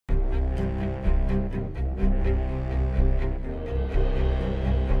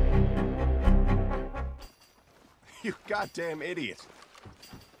You goddamn idiot.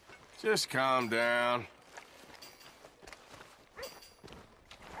 Just calm down.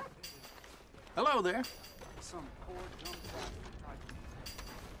 Hello there. Some poor dumb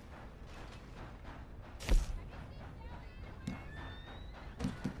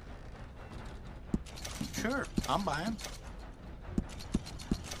Sure, I'm buying.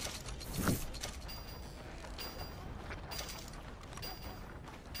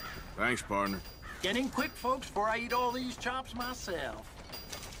 Thanks, partner. Getting quick, folks, before I eat all these chops myself.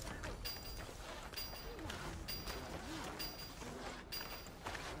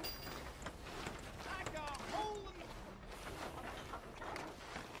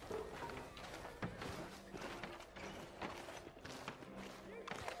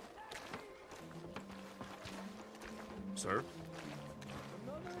 Sir?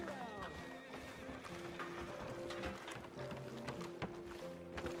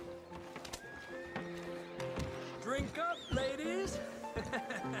 Drink up, ladies.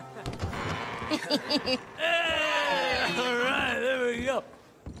 All right, there we go.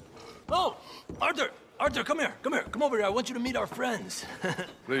 Oh, Arthur, come here, come over here. I want you to meet our friends.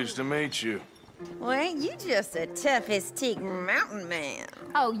 Pleased to meet you. Well, ain't you just the toughest teak mountain man?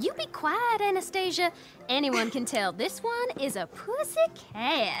 Oh, you be quiet, Anastasia. Anyone can tell this one is a pussy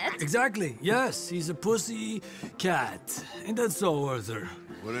cat. Exactly, yes, he's a pussy cat. Ain't that so, Arthur?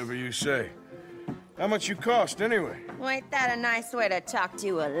 Whatever you say. How much you cost, anyway? Well, ain't that a nice way to talk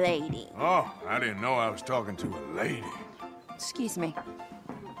to a lady? Oh, I didn't know I was talking to a lady. Excuse me.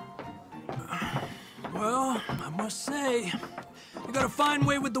 Well, I must say, you got a fine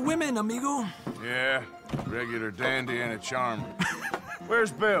way with the women, amigo. Yeah, regular dandy and a charmer.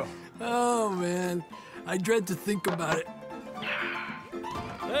 Where's Bill? Oh, man, I dread to think about it.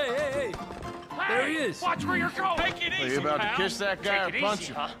 Hey! There he is. Watch where you're going. Take it easy, Are you about pal. to kiss that guy or punch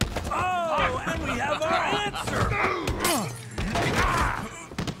him? Oh, and we have our answer.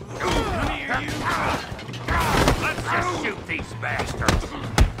 Here you Let's just shoot these bastards.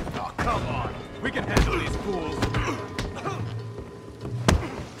 Oh, come on. We can handle these fools.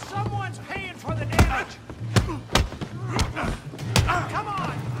 Someone's paying for the damage. Come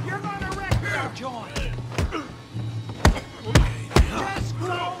on, you're gonna wreck your joint. Just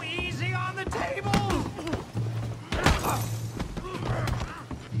go easy on the table.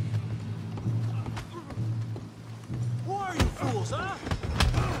 Who are you fools, huh?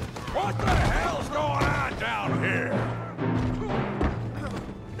 What the hell's going on down here?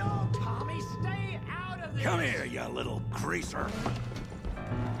 No, Tommy, stay out of this. Come here, you little greaser.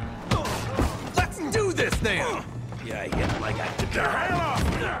 Let's do this then. Yeah, hit like I did. The hell off!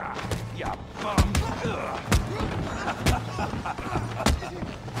 You bum!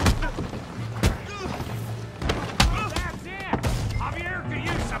 That's it! Javier could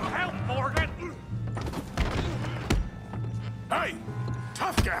use some help, Morgan! Hey,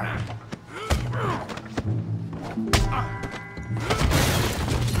 tough guy.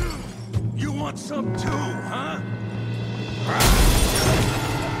 You want some too, huh?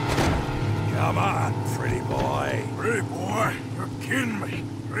 Come on, pretty boy. Pretty boy, you're kidding me.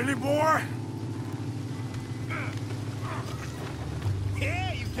 Pretty boy?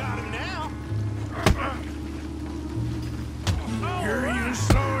 Yeah, you got him now. You're even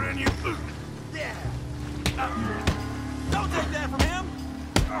slower than you... Yeah. Don't take that from him.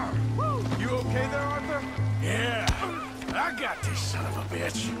 You okay there, Arthur? Yeah, I got this son of a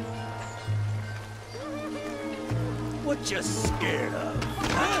bitch. What you scared of?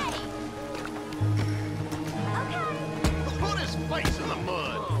 Huh? Put his face in the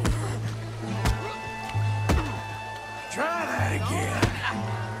mud. Try that again.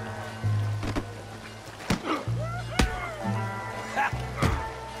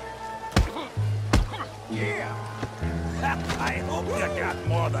 Yeah. I hope you got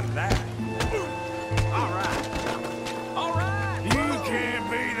more than that. All right. All right. You can't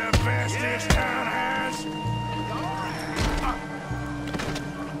be the best this town has.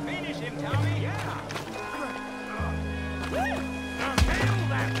 Finish him, Tommy! Yeah! Kill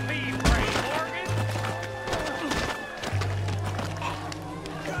that thief, Ray Morgan!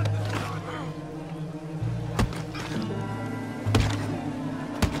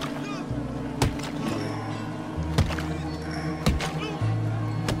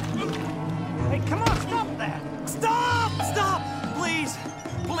 Hey, come on, stop that! Stop! Stop! Please!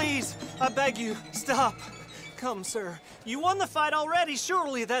 Please! I beg you, stop! Come, sir. You won the fight already.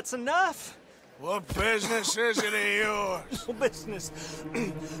 Surely that's enough. What business is it of yours? No business.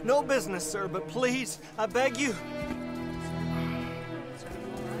 No business, sir, but please, I beg you.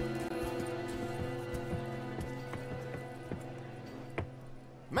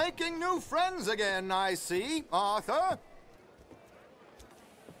 Making new friends again, I see, Arthur.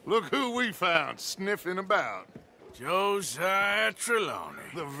 Look who we found sniffing about. Josiah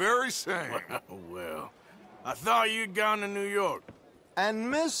Trelawny. The very same. Well, I thought you'd gone to New York.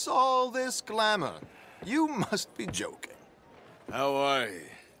 And miss all this glamour. You must be joking. How are you?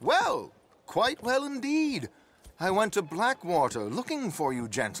 Well, quite well indeed. I went to Blackwater looking for you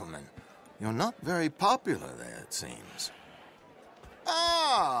gentlemen. You're not very popular there, it seems.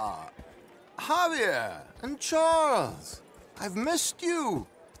 Ah, Javier and Charles. I've missed you.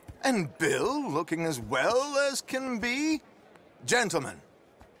 And Bill looking as well as can be. Gentlemen,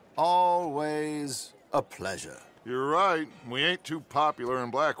 always a pleasure. You're right. We ain't too popular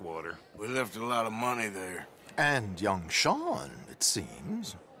in Blackwater. We left a lot of money there. And young Sean, it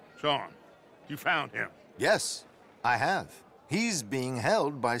seems. Sean, you found him. Yes, I have. He's being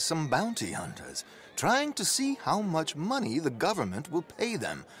held by some bounty hunters, trying to see how much money the government will pay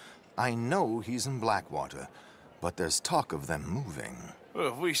them. I know he's in Blackwater, but there's talk of them moving. Well,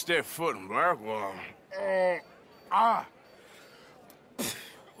 if we step foot in Blackwater...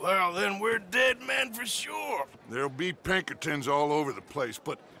 Well, then we're dead men for sure. There'll be Pinkertons all over the place,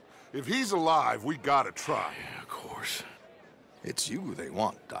 but if he's alive, we gotta try. Yeah, of course. It's you they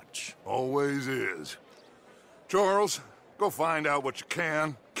want, Dutch. Always is. Charles, go find out what you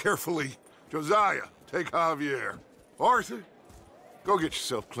can, carefully. Josiah, take Javier. Arthur, go get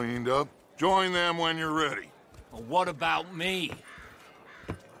yourself cleaned up. Join them when you're ready. Well, what about me?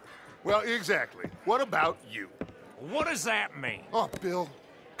 Well, exactly. What about you? What does that mean? Oh, Bill,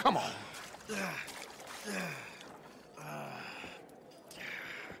 come on.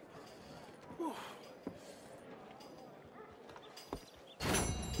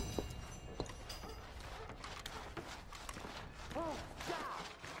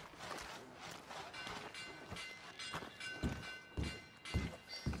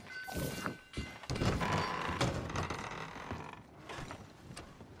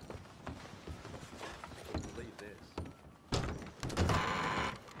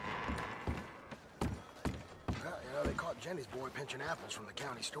 They caught Jenny's boy pinching apples from the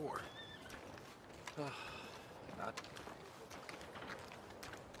county store. You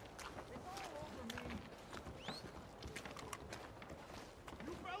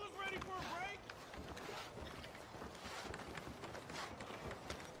fellas ready for a break?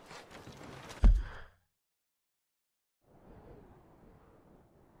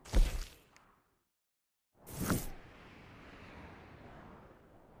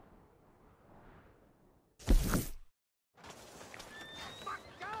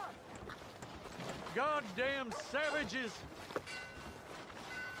 Goddamn savages!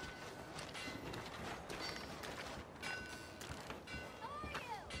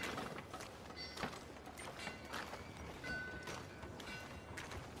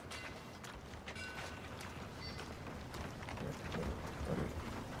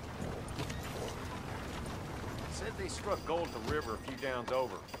 Said they struck gold at the river a few downs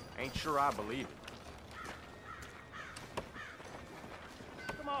over. Ain't sure I believe it.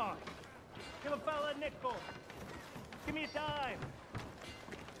 Come on. Give a fella a nickel. Give me a dime.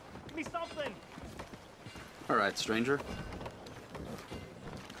 Give me something. All right, stranger.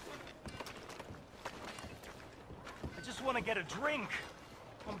 I just want to get a drink.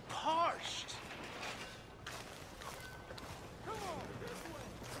 I'm parched. Come on, this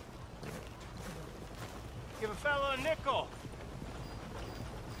way. Give a fella a nickel.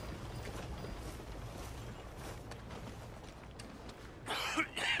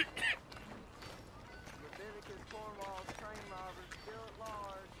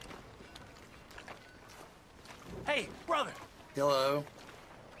 Hey, brother. Hello.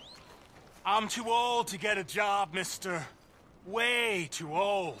 I'm too old to get a job, mister. Way too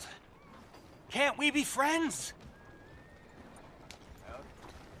old. Can't we be friends?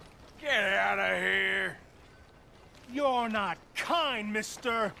 Get out of here. You're not kind,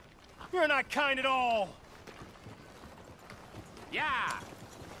 mister. You're not kind at all. Yeah!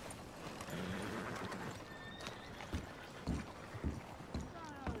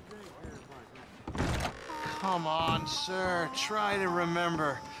 Come on, sir. Try to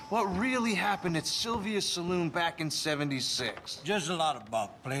remember what really happened at Sylvia's Saloon back in '76. Just a lot of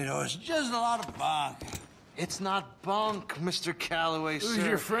bunk, Plato. It's just a lot of bunk. It's not bunk, Mr. Calloway, Who's sir.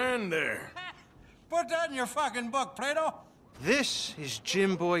 your friend there? Put that in your fucking book, Plato. This is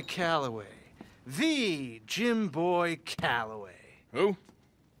Jim Boy Calloway. The Jim Boy Calloway. Who?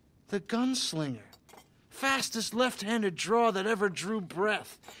 The gunslinger. Fastest left-handed draw that ever drew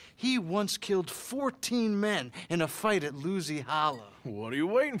breath. He once killed 14 men in a fight at Lucy Hollow. What are you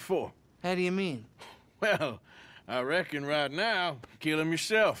waiting for? How do you mean? Well, I reckon right now, kill him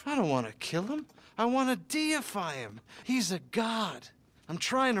yourself. I don't want to kill him. I want to deify him. He's a god. I'm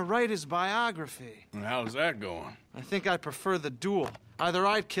trying to write his biography. And how's that going? I think I prefer the duel. Either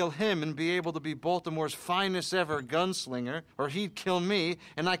I'd kill him and be able to be Baltimore's finest ever gunslinger, or he'd kill me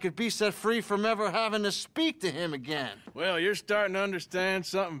and I could be set free from ever having to speak to him again. Well, you're starting to understand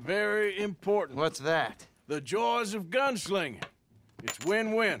something very important. What's that? The joys of gunslinging. It's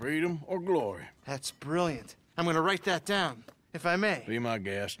win-win, freedom or glory. That's brilliant. I'm gonna write that down, if I may. Be my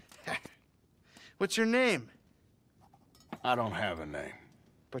guest. What's your name? I don't have a name.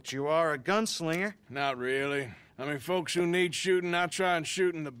 But you are a gunslinger. Not really. I mean, folks who need shooting, I try and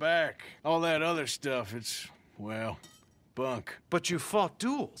shoot in the back. All that other stuff, it's, well, bunk. But you fought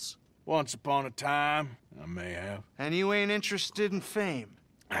duels. Once upon a time, I may have. And you ain't interested in fame?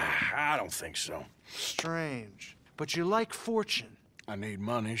 I don't think so. Strange. But you like fortune. I need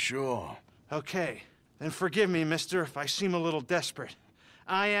money, sure. Okay. Then forgive me, mister, if I seem a little desperate.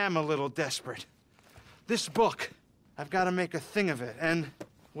 I am a little desperate. This book, I've got to make a thing of it, and,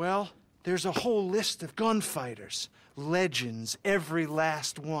 well, there's a whole list of gunfighters. Legends, every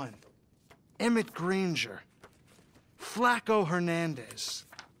last one. Emmett Granger, Flaco Hernandez,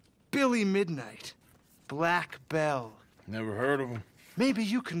 Billy Midnight, Black Bell. Never heard of them. Maybe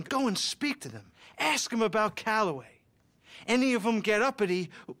you can go and speak to them. Ask them about Calloway. Any of them get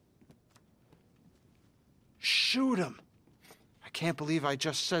uppity, shoot them. I can't believe I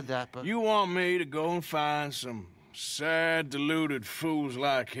just said that, but... You want me to go and find some sad, deluded fools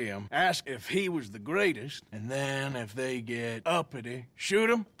like him, ask if he was the greatest, and then if they get uppity, shoot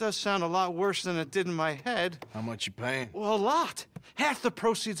him? Does sound a lot worse than it did in my head. How much you paying? Well, a lot. Half the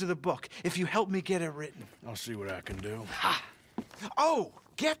proceeds of the book, if you help me get it written. I'll see what I can do. Ha! Oh,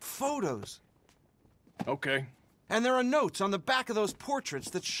 get photos. Okay. And there are notes on the back of those portraits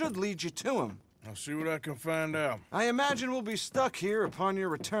that should lead you to him. I'll see what I can find out. I imagine we'll be stuck here upon your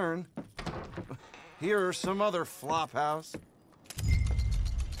return. Here or some other flop house.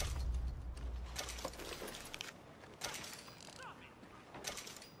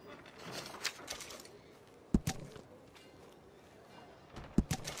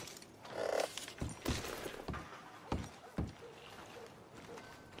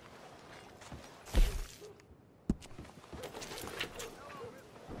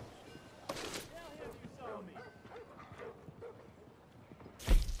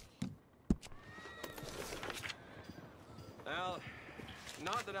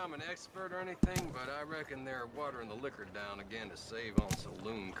 Not that I'm an expert or anything, but I reckon they're watering the liquor down again to save on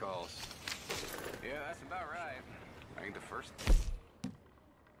saloon costs. Yeah, that's about right. I ain't the first.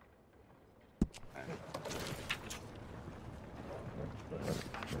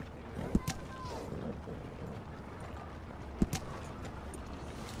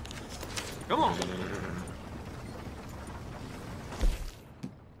 Come on.